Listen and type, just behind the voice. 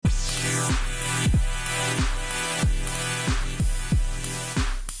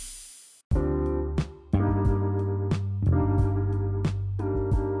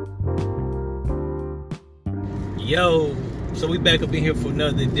Yo, so we back up in here for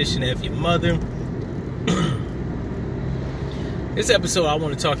another edition of Your Mother. This episode I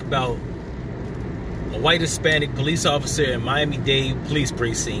want to talk about a white Hispanic police officer in Miami-Dade Police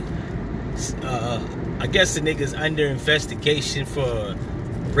Precinct. I guess the nigga's under investigation for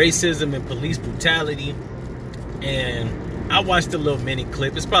racism and police brutality. And I watched a little mini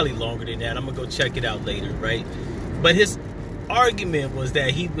clip. It's probably longer than that. I'm going to go check it out later, right? But his argument was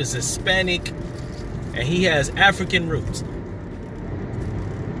that he was Hispanic and he has African roots.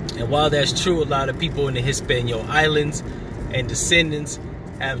 And while that's true, a lot of people in the Hispanic Islands and descendants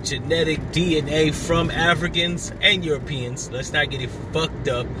have genetic DNA from Africans and Europeans. Let's not get it fucked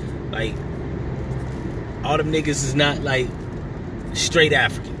up. Like, all them niggas is not like straight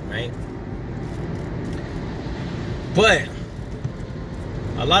African, right? But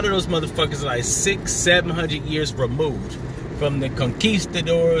a lot of those motherfuckers are like 600-700 years removed from the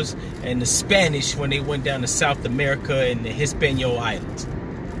conquistadors and the Spanish when they went down to South America and the Hispanic Islands.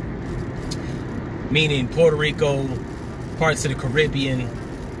 Meaning Puerto Rico, parts of the Caribbean,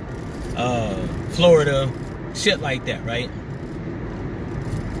 Florida, shit like that, right?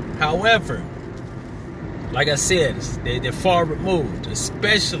 However, like I said, they're far removed,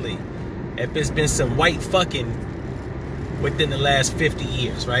 especially if it's been some white fucking within the last 50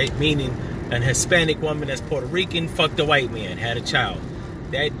 years, right? Meaning an Hispanic woman that's Puerto Rican fucked a white man, had a child.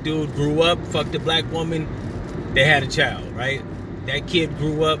 That dude grew up, fucked a black woman, they had a child, right? That kid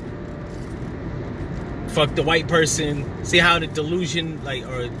grew up, fucked the white person. See how the delusion, like,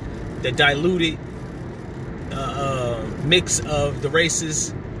 or the diluted mix of the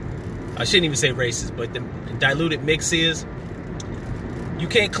races, I shouldn't even say races, but the diluted mix is, you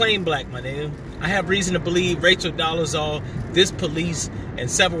can't claim black, my nigga. I have reason to believe Rachel Dolezal, this police, and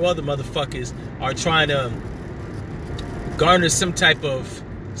several other motherfuckers are trying to garner some type of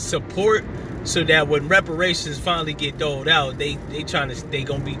support so that when reparations finally get doled out, they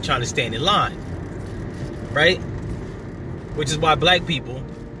gonna be trying to stand in line, right? Which is why black people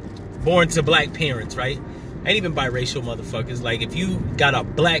born to black parents, right? And even biracial motherfuckers, like if you got a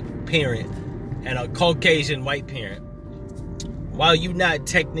black parent and a Caucasian white parent, while you're not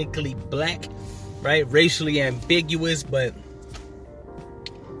technically black, right, racially ambiguous, but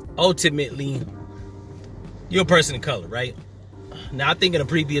ultimately you're a person of color, right? Now, I think in a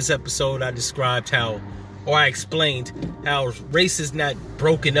previous episode I described how, or I explained how race is not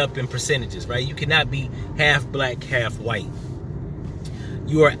broken up in percentages, right? You cannot be half black, half white.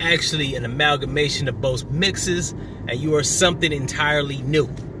 You are actually an amalgamation of both mixes, and you are something entirely new,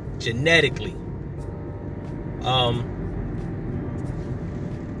 genetically.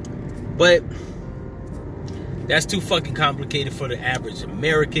 But that's too fucking complicated for the average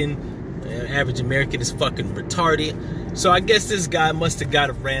American. Average American is fucking retarded. So I guess this guy must have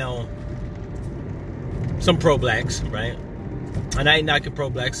got around some pro-blacks, right? And I ain't knocking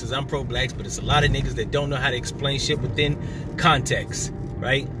pro-blacks because I'm pro-blacks, but it's a lot of niggas that don't know how to explain shit within context,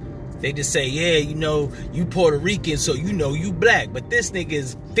 right? They just say, yeah, you know, you Puerto Rican, so you know you black. But this nigga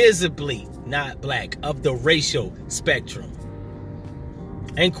is visibly not black, of the racial spectrum.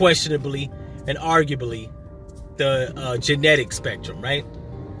 And questionably and arguably the genetic spectrum, right?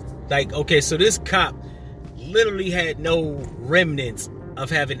 Like, okay, so this cop literally had no remnants of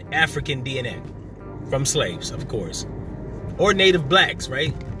having African DNA from slaves, of course, or native blacks,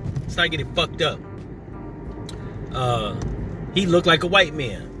 right? Let's not get it fucked up. He looked like a white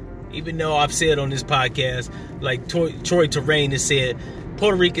man, even though I've said on this podcast, like Troy Terrain has said,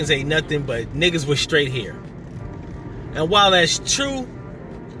 Puerto Ricans ain't nothing but niggas with straight hair. And while that's true,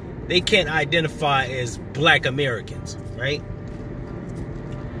 they can't identify as black Americans, right?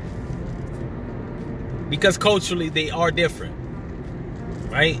 Because culturally they are different,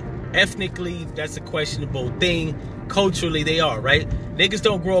 right? Ethnically, that's a questionable thing. Culturally, they are, right? Niggas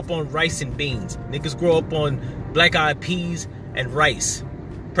don't grow up on rice and beans. Niggas grow up on black-eyed peas and rice.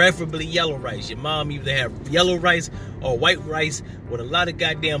 Preferably yellow rice. Your mom either have yellow rice or white rice with a lot of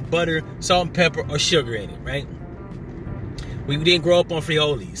goddamn butter, salt and pepper, or sugar in it, right? We didn't grow up on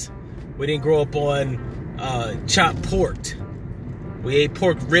frijoles. We didn't grow up on chopped pork. We ate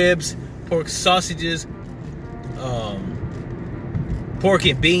pork ribs, pork sausages, pork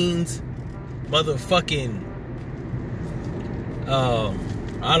and beans, motherfucking,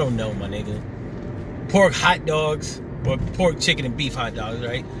 I don't know, my nigga. Pork hot dogs, or pork, chicken, and beef hot dogs,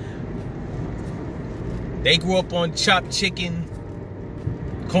 right? They grew up on chopped chicken,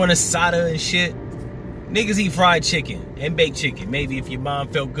 corn asada and shit. Niggas eat fried chicken and baked chicken, maybe if your mom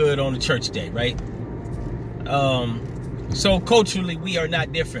felt good on a church day, right? So culturally, we are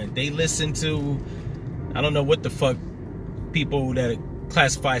not different. They listen to, I don't know what the fuck people that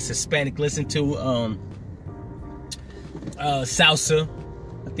classify as Hispanic listen to. Salsa.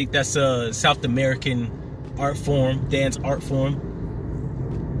 I think that's a South American art form, dance art form.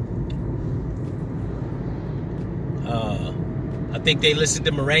 I think they listen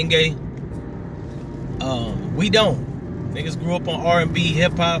to merengue. We don't. Niggas grew up on R&B,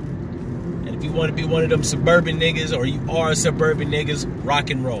 hip hop. And if you want to be one of them suburban niggas, or you are a suburban niggas, rock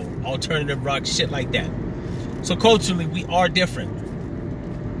and roll, alternative rock, shit like that. So culturally, we are different.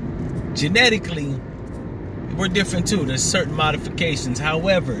 Genetically, we're different too. There's certain modifications.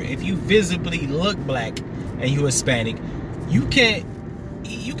 However, if you visibly look black and you're Hispanic, you can't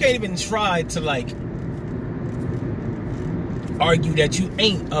even try to like argue that you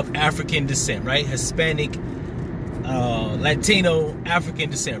ain't of African descent, right? Hispanic, Latino,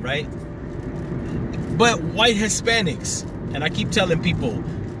 African descent, right? But white Hispanics, and I keep telling people,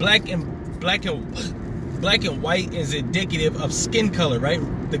 black and white is indicative of skin color, right?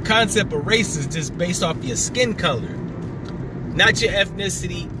 The concept of race is just based off your skin color, not your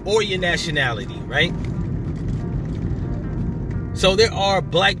ethnicity or your nationality, right? So there are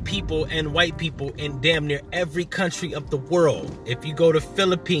black people and white people in damn near every country of the world. If you go to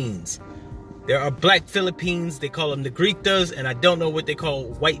Philippines, there are black Philippines. They call them Negritas, and I don't know what they call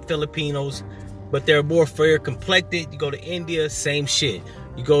white Filipinos, but they're more fair complected. You go to India, same shit.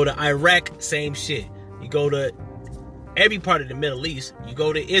 You go to Iraq, same shit. You go to every part of the Middle East. You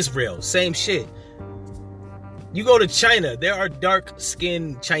go to Israel, same shit. You go to China, there are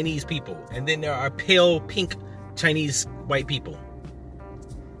dark-skinned Chinese people, and then there are pale pink Chinese white people,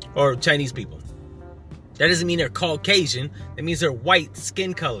 or Chinese people. That doesn't mean they're Caucasian. That means they're white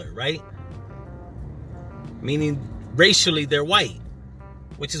skin color, right? Meaning racially they're white,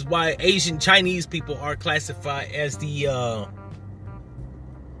 which is why Asian Chinese people are classified as the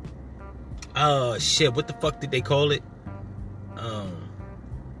shit, what the fuck did they call it?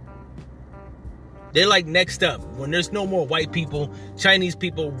 They're like next up. When there's no more white people, Chinese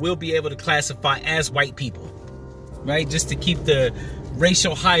people will be able to classify as white people, right? Just to keep the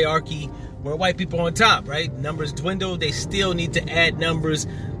racial hierarchy where white people on top, right? Numbers dwindle. They still need to add numbers.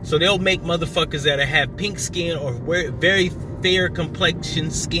 So they'll make motherfuckers that have pink skin or very fair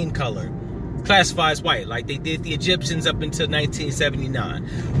complexion skin color classify as white, like they did the Egyptians up until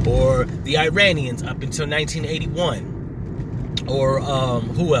 1979, or the Iranians up until 1981, or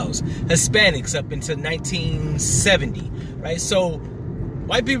who else? Hispanics up until 1970, right? So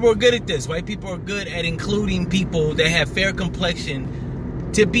white people are good at this. White people are good at including people that have fair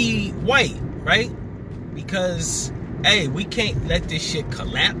complexion to be white, right? Because, hey, we can't let this shit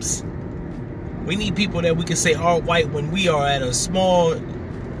collapse. We need people that we can say are white when we are at a small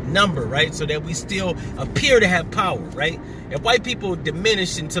number, right? So that we still appear to have power, right? If white people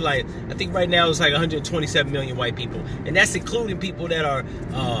diminish into like, I think right now it's like 127 million white people, and that's including people that are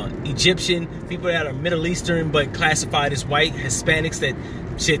Egyptian, people that are Middle Eastern but classified as white, Hispanics that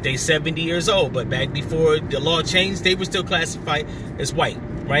shit, they 70 years old, but back before the law changed, they were still classified as white,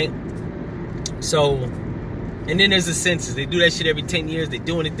 right? So, and then there's a census. They do that shit every 10 years. They're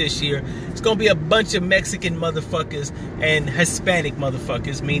doing it this year. It's going to be a bunch of Mexican motherfuckers and Hispanic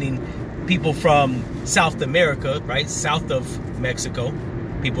motherfuckers, meaning people from South America, right? South of Mexico.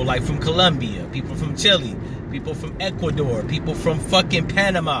 People like from Colombia, people from Chile, people from Ecuador, people from fucking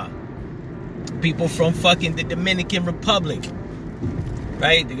Panama, people from fucking the Dominican Republic,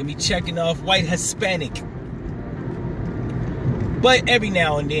 right? They're going to be checking off white Hispanic. But every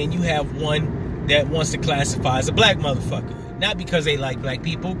now and then you have one that wants to classify as a black motherfucker. Not because they like black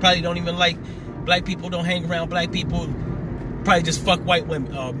people. Probably don't even like black people. Don't hang around black people. Probably just fuck white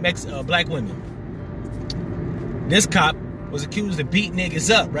women, black women. This cop was accused of beating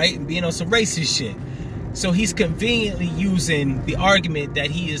niggas up, right? And being on some racist shit. So he's conveniently using the argument that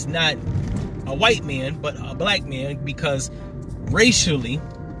he is not a white man, but a black man, because racially,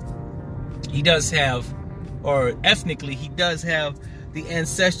 he does have, or ethnically, he does have the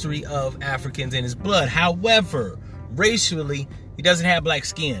ancestry of Africans in his blood. However, racially, he doesn't have black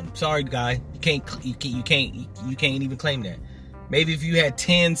skin. Sorry, guy, you can't even claim that. Maybe if you had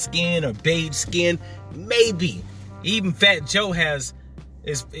tan skin or beige skin, maybe. Even Fat Joe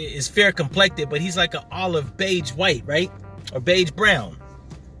is fair complected, but he's like an olive beige white, right? Or beige brown.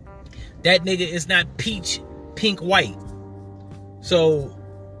 That nigga is not peach pink white. So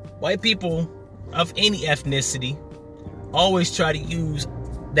white people of any ethnicity always try to use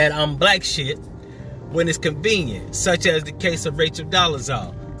that I'm black shit when it's convenient, such as the case of Rachel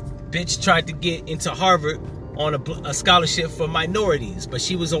Dolezal. Bitch tried to get into Harvard on a scholarship for minorities, but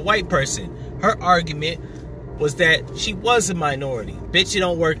she was a white person. Her argument was that she was a minority. Bitch, it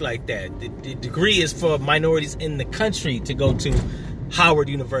don't work like that. The degree is for minorities in the country to go to Howard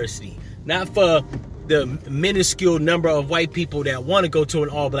University, not for the minuscule number of white people that want to go to an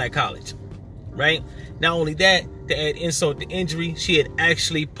all-black college, right? Not only that, to add insult to injury, she had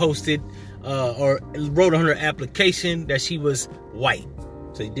actually posted or wrote on her application that she was white.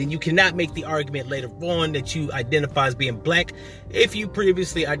 So then you cannot make the argument later on that you identify as being black if you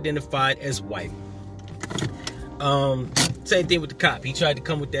previously identified as white. Same thing with the cop. He tried to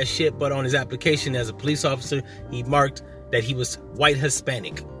come with that shit, but on his application as a police officer, he marked that he was white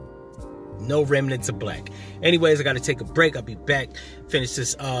Hispanic. No remnants of black. Anyways, I got to take a break. I'll be back. Finish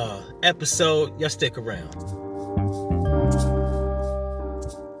this episode. Y'all stick around.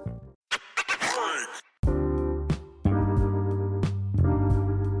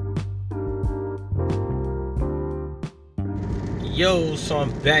 Yo, so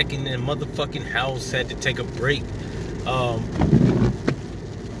I'm back in the motherfucking house. Had to take a break. I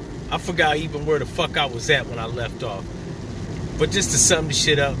forgot even where the fuck I was at when I left off. But just to sum the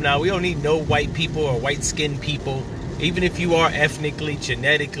shit up, now we don't need no white people or white skinned people. Even if you are ethnically,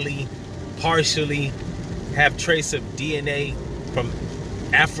 genetically, partially have trace of DNA from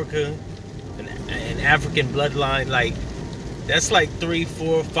Africa, an African bloodline, like that's like 300,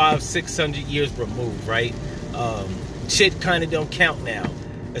 400, 500, 600 years removed, right? Shit kind of don't count now,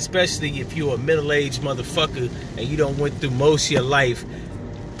 especially if you're a middle-aged motherfucker and you don't went through most of your life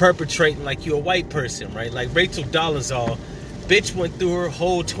perpetrating like you're a white person, right? Like Rachel Dolezal, bitch went through her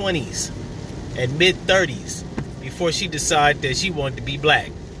whole 20s and mid-30s before she decided that she wanted to be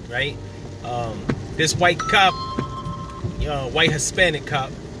black, right? This white cop, white Hispanic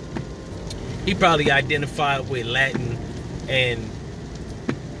cop, he probably identified with Latin and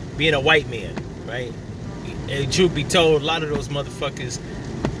being a white man, right? And truth be told, a lot of those motherfuckers,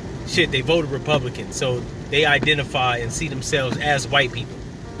 shit, they voted Republican, so they identify and see themselves as white people,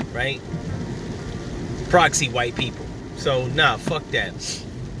 right? Proxy white people. So, nah, fuck that.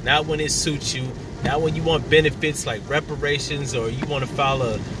 Not when it suits you. Not when you want benefits like reparations or you want to file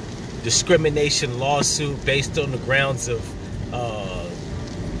a discrimination lawsuit based on the grounds of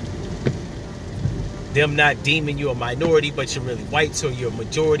them not deeming you a minority, but you're really white, so you're a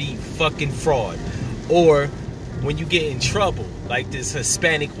majority fucking fraud. Or when you get in trouble, like this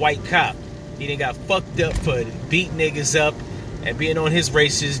Hispanic white cop, he done got fucked up for beating niggas up and being on his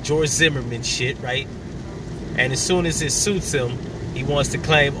racist George Zimmerman shit, right? And as soon as it suits him, he wants to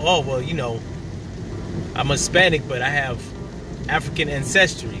claim, oh, well, I'm Hispanic, but I have African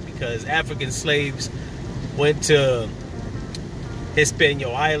ancestry because African slaves went to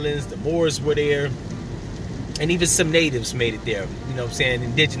Hispaniola Islands, the Moors were there, and even some natives made it there,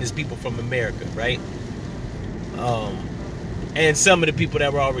 indigenous people from America, right? And some of the people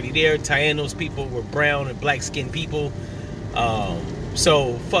that were already there, Taínos people, were brown and black-skinned people.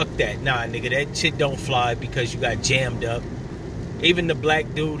 So, fuck that. Nah, nigga, that shit don't fly because you got jammed up. Even the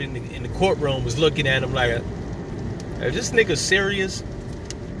black dude in the courtroom was looking at him like, is this nigga serious?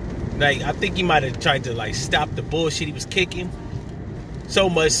 Like, I think he might have tried to, like, stop the bullshit he was kicking. So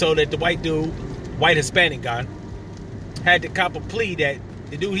much so that the white dude, white Hispanic guy, had to cop a plea that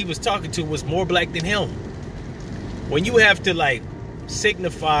the dude he was talking to was more black than him. When you have to, like,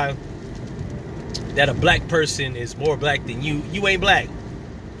 signify that a black person is more black than you, you ain't black.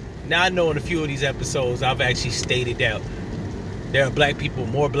 Now, I know in a few of these episodes, I've actually stated that there are black people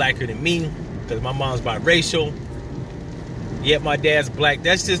more blacker than me because my mom's biracial, yet my dad's black.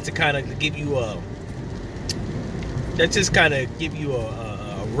 That's just to kind of give you a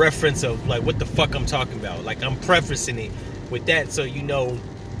reference of, like, what the fuck I'm talking about. Like, I'm prefacing it with that so you know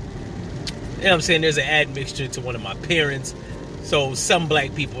what I'm saying, there's an admixture to one of my parents. So some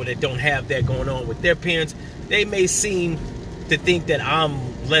black people that don't have that going on with their parents, they may seem to think that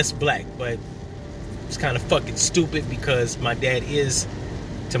I'm less black, but it's kind of fucking stupid because my dad is,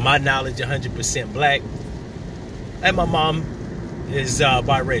 to my knowledge, 100% black. And my mom is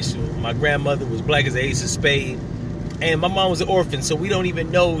biracial. My grandmother was black as the ace of spades. And my mom was an orphan, so we don't even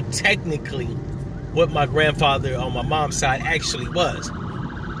know technically what my grandfather on my mom's side actually was,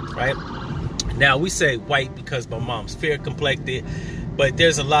 right? Now, we say white because my mom's fair-complected, but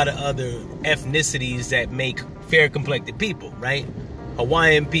there's a lot of other ethnicities that make fair-complected people, right?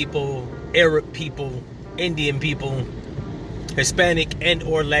 Hawaiian people, Arab people, Indian people, Hispanic and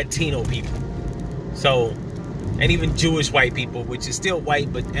or Latino people. So, and even Jewish white people, which is still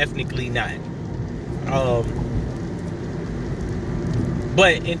white, but ethnically not.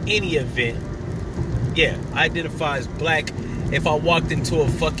 But in any event, yeah, I identify as black. If I walked into a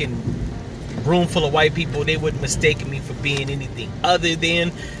fucking room full of white people, they wouldn't mistake me for being anything other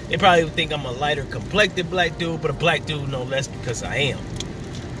than, they probably would think I'm a lighter complected black dude, but a black dude no less because I am,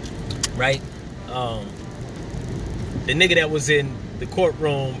 right? The nigga that was in the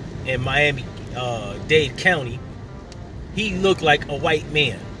courtroom in Miami Dade County, he looked like a white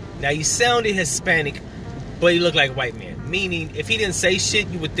man. Now, he sounded Hispanic, but he looked like a white man. Meaning, if he didn't say shit,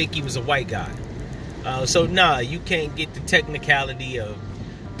 you would think he was a white guy. So, nah, you can't get the technicality of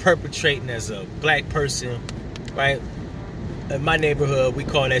perpetrating as a black person, right? In my neighborhood, we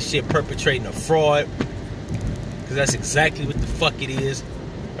call that shit perpetrating a fraud. Because that's exactly what the fuck it is,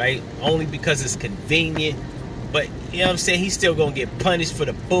 right? Only because it's convenient. But, you know what I'm saying? He's still going to get punished for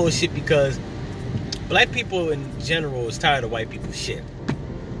the bullshit because black people in general is tired of white people's shit.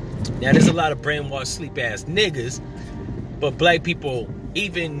 Now, there's a lot of brainwashed, sleep-ass niggas, but black people,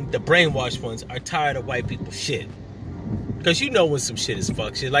 even the brainwashed ones, are tired of white people's shit. Because you know when some shit is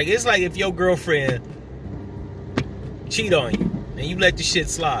fuck shit. Like, it's like if your girlfriend cheat on you and you let the shit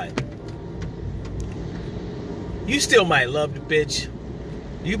slide. You still might love the bitch.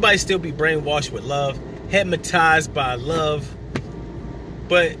 You might still be brainwashed with love, hypnotized by love,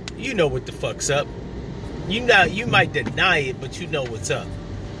 but you know what the fuck's up. You might deny it, but you know what's up.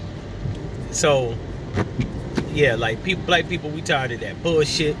 So, yeah, like black people, we tired of that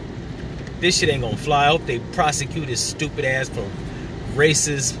bullshit. This shit ain't gonna fly. I hope they prosecute his stupid ass for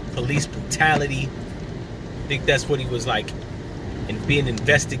racist police brutality. I think that's what he was like and being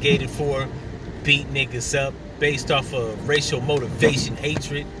investigated for. Beat niggas up based off of racial motivation,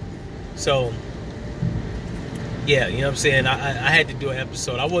 hatred. So, yeah, you know what I'm saying? I had to do an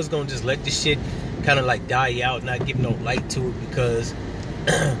episode. I was going to just let this shit kind of like die out, not give no light to it, because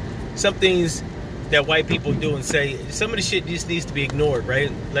some things that white people do and say, some of the shit just needs to be ignored,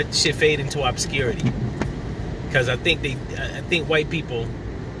 right? Let the shit fade into obscurity. Because I think white people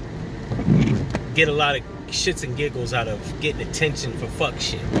get a lot of shits and giggles out of getting attention for fuck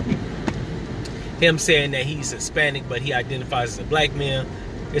shit. Him saying that he's Hispanic, but he identifies as a black man,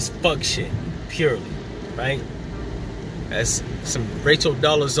 it's fuck shit, purely, right? That's some Rachel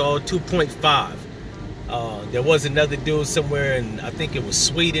Dolezal 2.5. There was another dude somewhere in, I think it was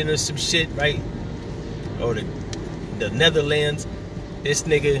Sweden or some shit, right? Or the Netherlands. This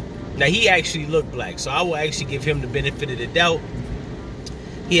nigga, now he actually looked black, so I will actually give him the benefit of the doubt.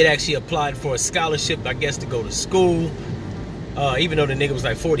 He had actually applied for a scholarship, I guess, to go to school, even though the nigga was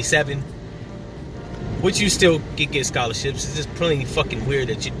like 47. Which you still get scholarships. It's just plain fucking weird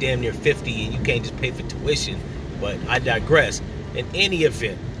that you're damn near 50 and you can't just pay for tuition. But I digress. In any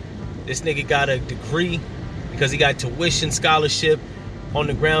event, this nigga got a degree because he got tuition scholarship on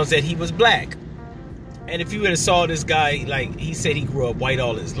the grounds that he was black. And if you would have saw this guy, like he said he grew up white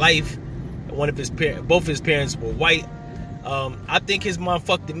all his life. Both of his parents were white. I think his mom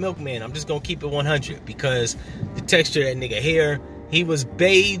fucked the milkman. I'm just gonna keep it 100 because the texture of that nigga hair, he was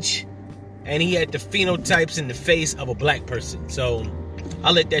beige. And he had the phenotypes in the face of a black person. So,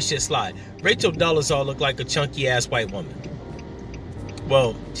 I'll let that shit slide. Rachel Dolezal looked like a chunky-ass white woman.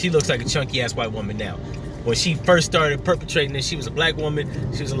 Well, she looks like a chunky-ass white woman now. When she first started perpetrating this, she was a black woman.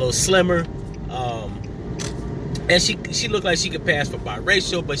 She was a little slimmer. And she looked like she could pass for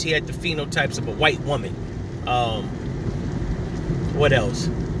biracial, but she had the phenotypes of a white woman. What else?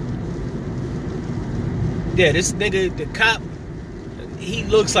 Yeah, this nigga, the cop, he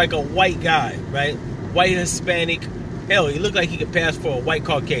looks like a white guy, right? White Hispanic. Hell, he looked like he could pass for a white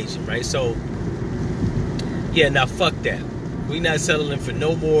Caucasian, right? So, yeah, now fuck that. We not settling for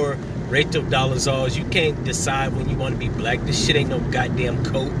no more Rachel Dolezals. You can't decide when you want to be black. This shit ain't no goddamn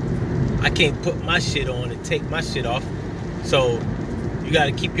coat. I can't put my shit on and take my shit off. So, you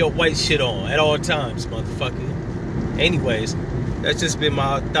gotta keep your white shit on at all times, motherfucker. Anyways, that's just been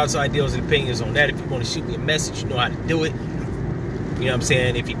my thoughts, ideals, and opinions on that. If you want to shoot me a message, you know how to do it. You know what I'm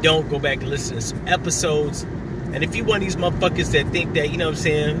saying? If you don't, go back and listen to some episodes. And if you one of these motherfuckers that think that, you know what I'm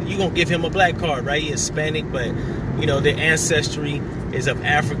saying, you gonna give him a black card, right? He's Hispanic, but, you know, their ancestry is of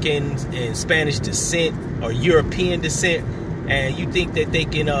African and Spanish descent or European descent. And you think that they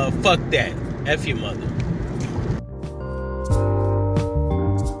can, fuck that. F your mother.